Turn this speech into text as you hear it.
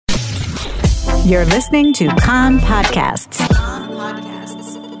You're listening to Kan Podcasts.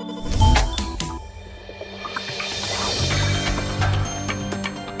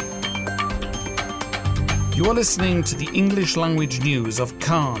 You are listening to the English language news of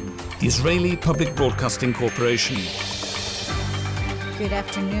Kan, the Israeli Public Broadcasting Corporation. Good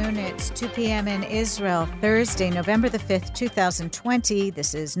afternoon. It's 2 p.m. in Israel, Thursday, November the 5th, 2020.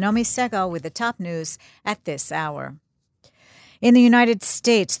 This is Nomi Segal with the top news at this hour. In the United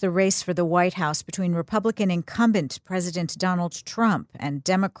States, the race for the White House between Republican incumbent President Donald Trump and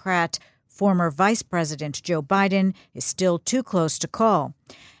Democrat former Vice President Joe Biden is still too close to call.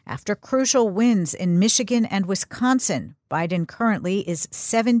 After crucial wins in Michigan and Wisconsin, Biden currently is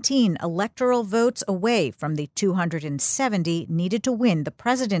 17 electoral votes away from the 270 needed to win the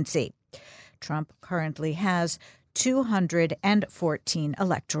presidency. Trump currently has 214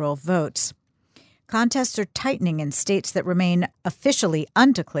 electoral votes. Contests are tightening in states that remain officially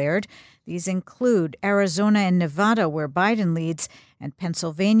undeclared. These include Arizona and Nevada, where Biden leads, and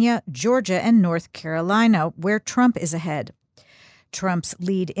Pennsylvania, Georgia, and North Carolina, where Trump is ahead. Trump's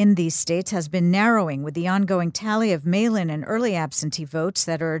lead in these states has been narrowing with the ongoing tally of mail-in and early absentee votes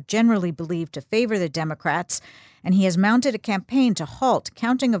that are generally believed to favor the Democrats, and he has mounted a campaign to halt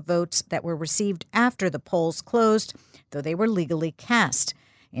counting of votes that were received after the polls closed, though they were legally cast.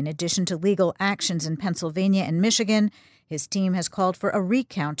 In addition to legal actions in Pennsylvania and Michigan, his team has called for a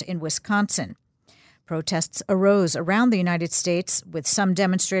recount in Wisconsin. Protests arose around the United States, with some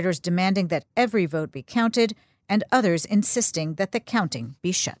demonstrators demanding that every vote be counted and others insisting that the counting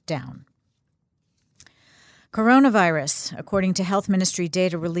be shut down. Coronavirus. According to Health Ministry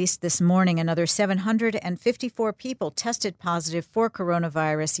data released this morning, another 754 people tested positive for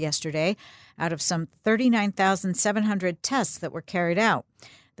coronavirus yesterday out of some 39,700 tests that were carried out.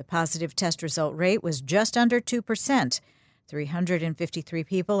 The positive test result rate was just under 2%. 353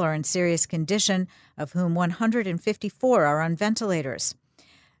 people are in serious condition, of whom 154 are on ventilators.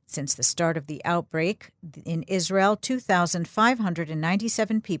 Since the start of the outbreak in Israel,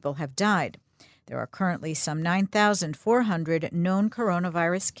 2,597 people have died. There are currently some 9,400 known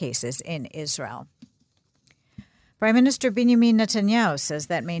coronavirus cases in Israel. Prime Minister Benjamin Netanyahu says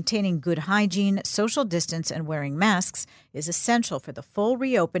that maintaining good hygiene, social distance, and wearing masks is essential for the full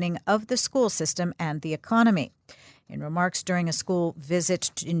reopening of the school system and the economy. In remarks during a school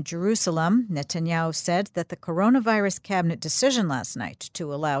visit in Jerusalem, Netanyahu said that the coronavirus cabinet decision last night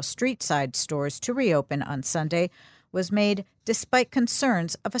to allow street-side stores to reopen on Sunday was made despite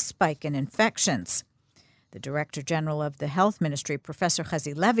concerns of a spike in infections. The Director General of the Health Ministry, Professor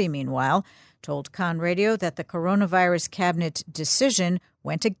Chazi Levi, meanwhile, told Kan Radio that the coronavirus cabinet decision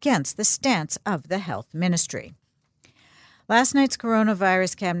went against the stance of the Health Ministry. Last night's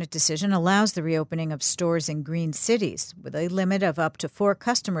coronavirus cabinet decision allows the reopening of stores in green cities with a limit of up to 4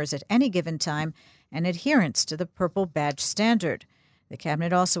 customers at any given time and adherence to the purple badge standard. The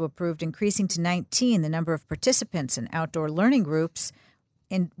cabinet also approved increasing to 19 the number of participants in outdoor learning groups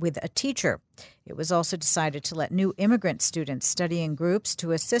with a teacher. It was also decided to let new immigrant students study in groups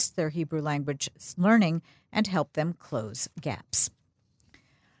to assist their Hebrew language learning and help them close gaps.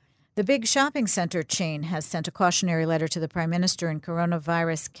 The big shopping center chain has sent a cautionary letter to the Prime Minister and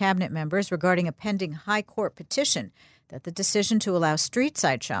coronavirus cabinet members regarding a pending high court petition that the decision to allow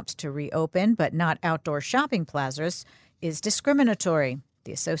street-side shops to reopen but not outdoor shopping plazas is discriminatory.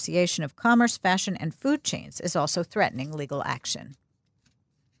 The Association of Commerce, Fashion, and Food Chains is also threatening legal action.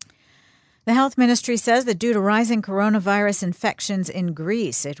 The Health Ministry says that due to rising coronavirus infections in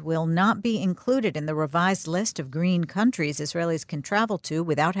Greece, it will not be included in the revised list of green countries Israelis can travel to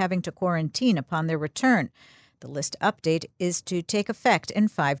without having to quarantine upon their return. The list update is to take effect in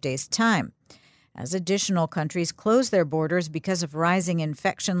 5 days' time. As additional countries close their borders because of rising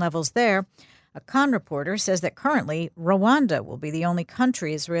infection levels there, a Kan reporter says that currently Rwanda will be the only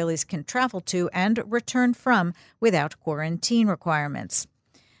country Israelis can travel to and return from without quarantine requirements.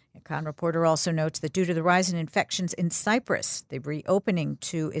 A Kan reporter also notes that due to the rise in infections in Cyprus, the reopening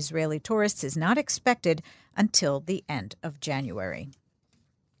to Israeli tourists is not expected until the end of January.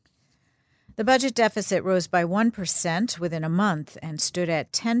 The budget deficit rose by 1% within a month and stood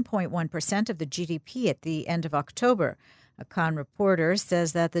at 10.1% of the GDP at the end of October. A Kan reporter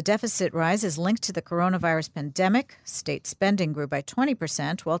says that the deficit rise is linked to the coronavirus pandemic. State spending grew by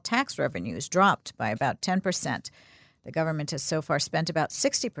 20%, while tax revenues dropped by about 10%. The government has so far spent about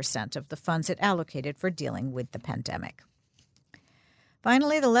 60% of the funds it allocated for dealing with the pandemic.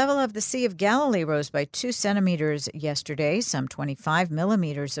 Finally, the level of the Sea of Galilee rose by 2 centimeters yesterday. Some 25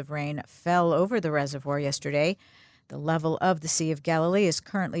 millimeters of rain fell over the reservoir yesterday. The level of the Sea of Galilee is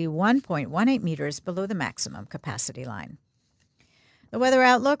currently 1.18 meters below the maximum capacity line. The weather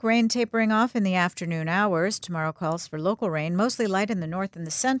outlook, rain tapering off in the afternoon hours. Tomorrow calls for local rain, mostly light in the north and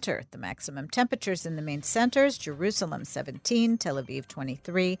the center. The maximum temperatures in the main centers, Jerusalem 17, Tel Aviv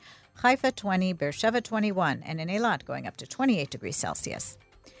 23, Haifa 20, Beersheva 21, and in Eilat going up to 28 degrees Celsius.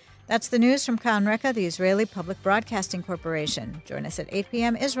 That's the news from Kan Reka, the Israeli Public Broadcasting Corporation. Join us at 8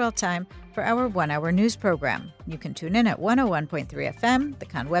 p.m. Israel time for our one-hour news program. You can tune in at 101.3 FM, the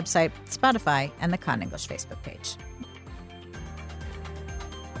Kan website, Spotify, and the Kan English Facebook page.